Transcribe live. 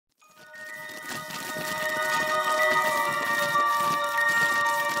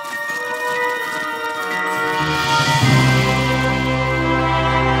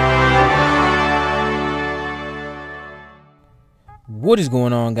What is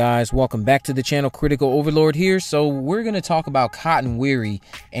going on, guys? Welcome back to the channel. Critical Overlord here. So we're going to talk about Cotton Weary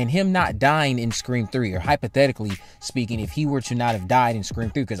and him not dying in Scream 3, or hypothetically speaking, if he were to not have died in Scream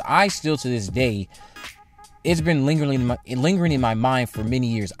 3, because I still to this day, it's been lingering in my mind for many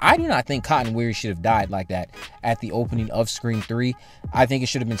years. I do not think Cotton Weary should have died like that at the opening of Scream 3. I think it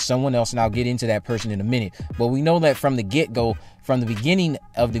should have been someone else, and I'll get into that person in a minute. But we know that from the get-go, from the beginning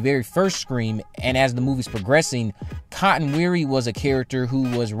of the very first Scream, and as the movie's progressing, Cotton Weary was a character who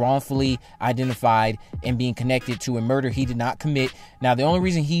was wrongfully identified and being connected to a murder he did not commit. Now, the only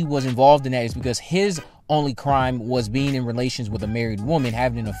reason he was involved in that is because his only crime was being in relations with a married woman,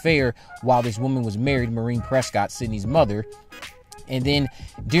 having an affair while this woman was married, Neil Prescott, Sidney's mother. And then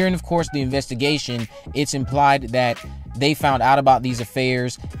during, of course, the investigation, it's implied that they found out about these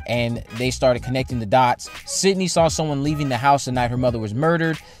affairs and they started connecting the dots. Sidney saw someone leaving the house the night her mother was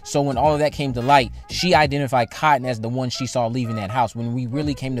murdered. So when all of that came to light, she identified Cotton as the one she saw leaving that house, when we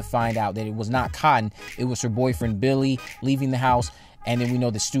really came to find out that it was not Cotton. It was her boyfriend, Billy, leaving the house. And then we know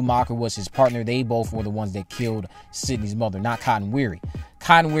that Stu Macher was his partner. They both were the ones that killed Sidney's mother, not Cotton Weary.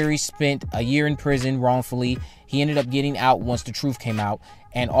 Cotton Weary spent a year in prison wrongfully. He ended up getting out once the truth came out.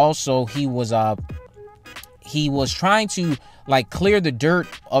 And also he was trying to clear the dirt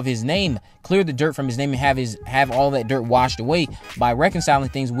of his name, clear the dirt from his name, and have all that dirt washed away by reconciling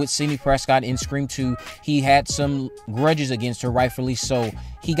things with Sidney Prescott in Scream 2. He had some grudges against her, rightfully so.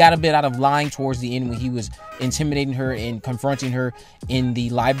 He got a bit out of line towards the end when he was intimidating her and confronting her in the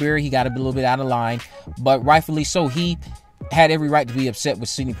library. He got a little bit out of line, but rightfully so. He had every right to be upset with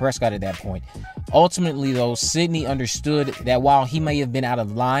Sidney Prescott at that point. Ultimately, though, Sidney understood that while he may have been out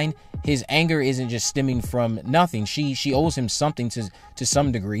of line, his anger isn't just stemming from nothing. She owes him something to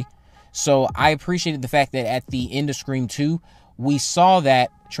some degree. So I appreciated the fact that at the end of Scream 2, we saw that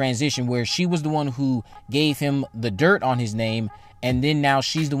transition where she was the one who gave him the dirt on his name, and then now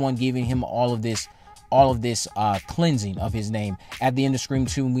she's the one giving him all of this cleansing of his name. At the end of Scream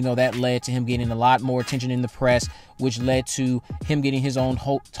 2, we know that led to him getting a lot more attention in the press, which led to him getting his own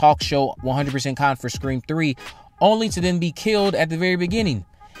talk show, 100% Con, for Scream 3, only to then be killed at the very beginning.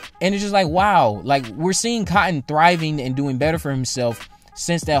 And it's just like, wow, we're seeing Cotton thriving and doing better for himself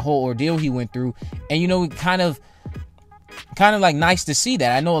since that whole ordeal he went through. And, you know, kind of nice to see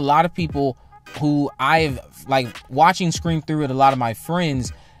that. I know a lot of people who I've watching Scream 3 with a lot of my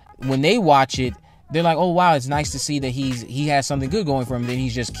friends, when they watch it, they're like, oh, wow, it's nice to see that he has something good going for him. Then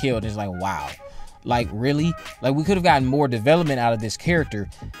he's just killed. It's like, wow. Really? We could have gotten more development out of this character.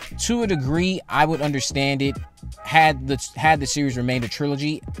 To a degree, I would understand it had the series remained a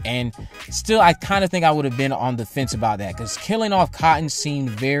trilogy, and still I kind of think I would have been on the fence about that, because killing off Cotton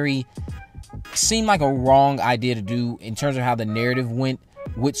seemed like a wrong idea to do in terms of how the narrative went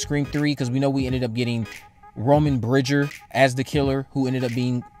with Scream 3, because we know we ended up getting Roman Bridger as the killer, who ended up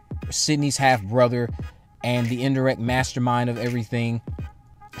being Sidney's half-brother and the indirect mastermind of everything.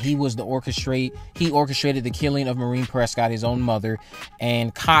 He orchestrated the killing of Neil Prescott, his own mother,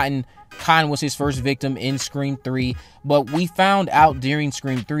 and Cotton was his first victim in Scream 3. But we found out during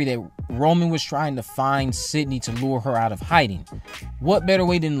Scream 3 that Roman was trying to find Sidney to lure her out of hiding. What better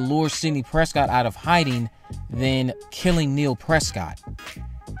way than lure Sidney Prescott out of hiding than killing Neil Prescott?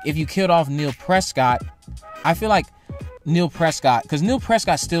 If you killed off Neil Prescott, I feel like Neil Prescott, because Neil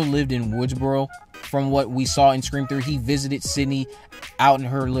Prescott still lived in Woodsboro. From what we saw in Scream 3, he visited Sidney out in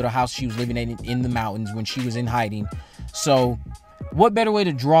her little house she was living in the mountains when she was in hiding. So what better way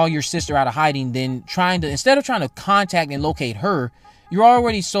to draw your sister out of hiding than instead of trying to contact and locate her, you're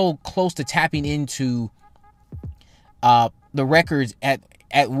already so close to tapping into the records at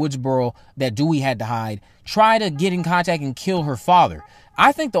Woodsboro that Dewey had to hide. Try to get in contact and kill her father.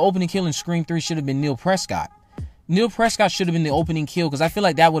 I think the opening kill in Scream 3 should have been Neil Prescott. Neil Prescott should have been the opening kill, because I feel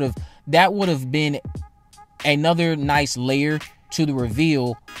like that would have been another nice layer to the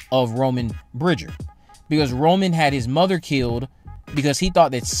reveal of Roman Bridger, because Roman had his mother killed because he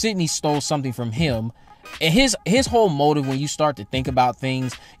thought that Sidney stole something from him. And his whole motive, when you start to think about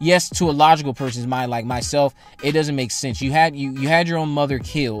things, yes, to a logical person's mind like myself, it doesn't make sense. You had your own mother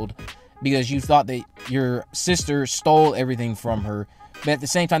killed because you thought that your sister stole everything from her. But at the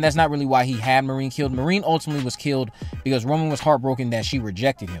same time, that's not really why he had Maureen killed. Maureen ultimately was killed because Roman was heartbroken that she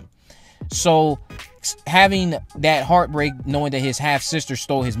rejected him. So having that heartbreak, knowing that his half-sister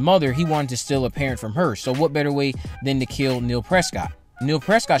stole his mother, he wanted to steal a parent from her. So what better way than to kill Neil Prescott? Neil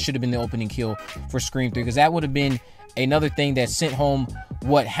Prescott should have been the opening kill for Scream 3, because that would have been another thing that sent home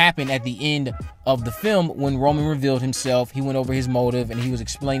what happened at the end of the film when Roman revealed himself. He went over his motive, and he was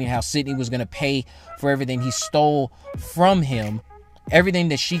explaining how Sidney was going to pay for everything he stole from him. Everything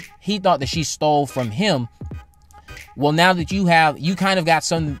that he thought that she stole from him Well, now that you kind of got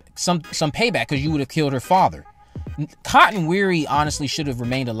some payback because you would have killed her father. Cotton Weary honestly should have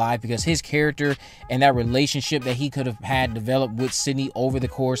remained alive because his character and that relationship that he could have had developed with Sidney over the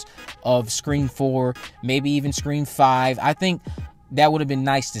course of Scream 4, maybe even Scream 5, I think that would have been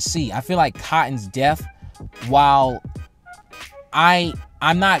nice to see. I feel like Cotton's death, while I'm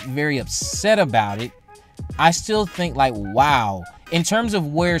not very upset about it, I still think like, wow, in terms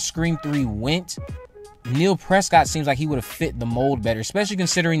of where Scream 3 went, Neil Prescott seems like he would have fit the mold better, especially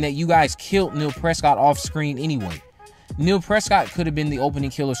considering that you guys killed Neil Prescott off screen anyway. Neil Prescott could have been the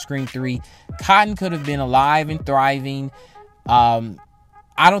opening kill of Scream 3. Cotton could have been alive and thriving. I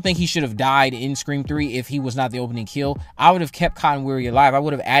don't think he should have died in Scream 3 if he was not the opening kill. I would have kept Cotton Weary alive. I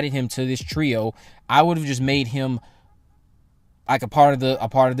would have added him to this trio. I would have just made him like a part of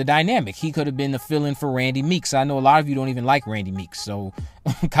the dynamic. He could have been the fill-in for Randy Meeks. I know a lot of you don't even like Randy Meeks, so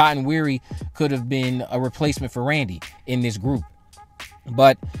Cotton Weary could have been a replacement for Randy in this group.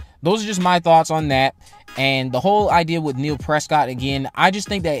 But those are just my thoughts on that. And the whole idea with Neil Prescott, again, I just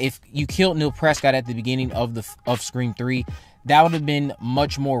think that if you killed Neil Prescott at the beginning of Scream 3, that would have been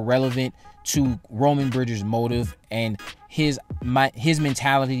much more relevant to Roman Bridges' motive and his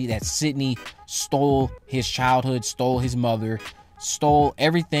mentality that Sidney stole his childhood, stole his mother, stole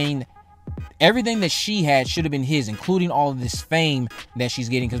everything that she had should have been his, including all of this fame that she's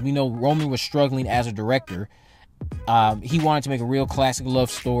getting, because we know Roman was struggling as a director. He wanted to make a real classic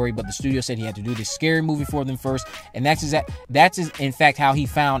love story, but the studio said he had to do this scary movie for them first, and that's in fact how he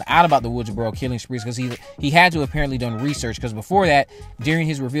found out about the Woodsboro killing sprees, because he had to apparently done research, because before that, during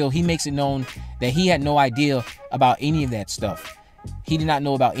his reveal, he makes it known that he had no idea about any of that stuff. He did not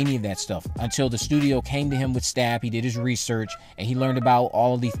know about any of that stuff until the studio came to him with staff. He did his research, and he learned about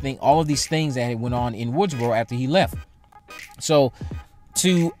all of these things that had went on in Woodsboro after he left. So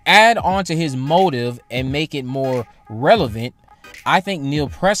to add on to his motive and make it more relevant, I think Neil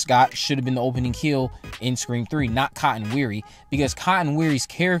Prescott should have been the opening kill in Scream 3, not Cotton Weary, because Cotton Weary's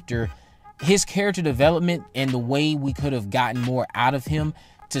character, his character development and the way we could have gotten more out of him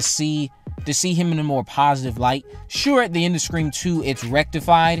to see him in a more positive light. Sure, at the end of Scream 2, it's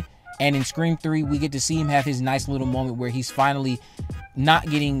rectified, and in Scream 3, we get to see him have his nice little moment where he's finally not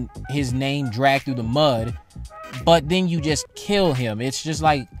getting his name dragged through the mud, but then you just kill him. It's just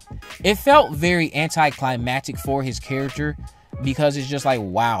like, it felt very anticlimactic for his character, because it's just like,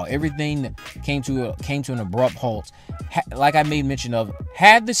 wow, everything came to an abrupt halt. Like I made mention of,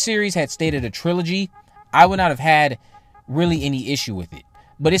 had the series had stayed at a trilogy, I would not have had really any issue with it.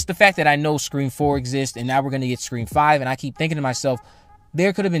 But it's the fact that I know Scream 4 exists, and now we're going to get Scream 5, and I keep thinking to myself,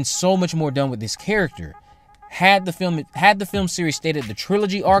 there could have been so much more done with this character. Had the film series stayed at the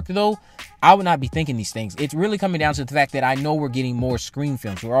trilogy arc, though, I would not be thinking these things. It's really coming down to the fact that I know we're getting more Scream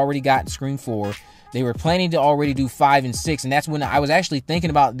films. We've already got Scream 4. They were planning to already do 5 and 6, and that's when I was actually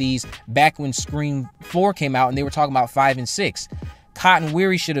thinking about these back when Scream 4 came out, and they were talking about 5 and 6. Cotton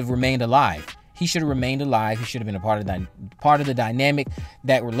Weary should have remained alive. He should have remained alive. He should have been a part of the dynamic.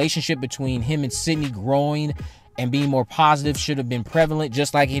 That relationship between him and Sidney growing and being more positive should have been prevalent,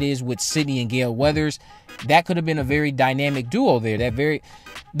 just like it is with Sidney and Gale Weathers. That could have been a very dynamic duo there.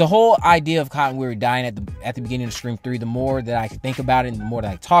 The whole idea of Cotton Weary dying at the beginning of Scream 3, the more that I think about it and the more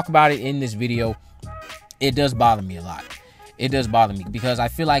that I talk about it in this video, it does bother me a lot. It does bother me because I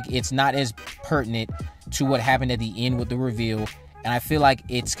feel like it's not as pertinent to what happened at the end with the reveal. And I feel like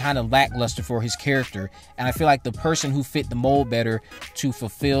it's kind of lackluster for his character. And I feel like the person who fit the mold better to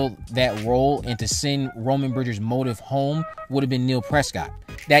fulfill that role and to send Roman Bridges' motive home would have been Neil Prescott.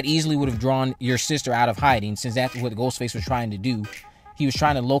 That easily would have drawn your sister out of hiding, since that's what Ghostface was trying to do. He was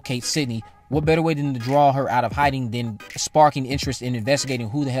trying to locate Sidney. What better way than to draw her out of hiding than sparking interest in investigating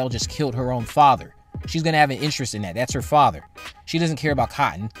who the hell just killed her own father? She's going to have an interest in that. That's her father. She doesn't care about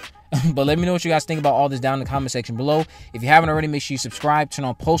Cotton. But let me know what you guys think about all this down in the comment section below. If you haven't already, make sure you subscribe, turn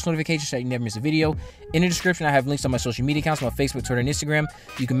on post notifications so that you never miss a video. In the description, I have links on my social media accounts, my Facebook, Twitter, and Instagram.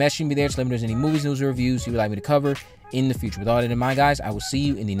 You can message me there to let me know if there's any movies, news, or reviews you would like me to cover in the future. With all that in mind, guys, I will see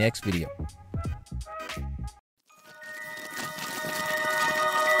you in the next video.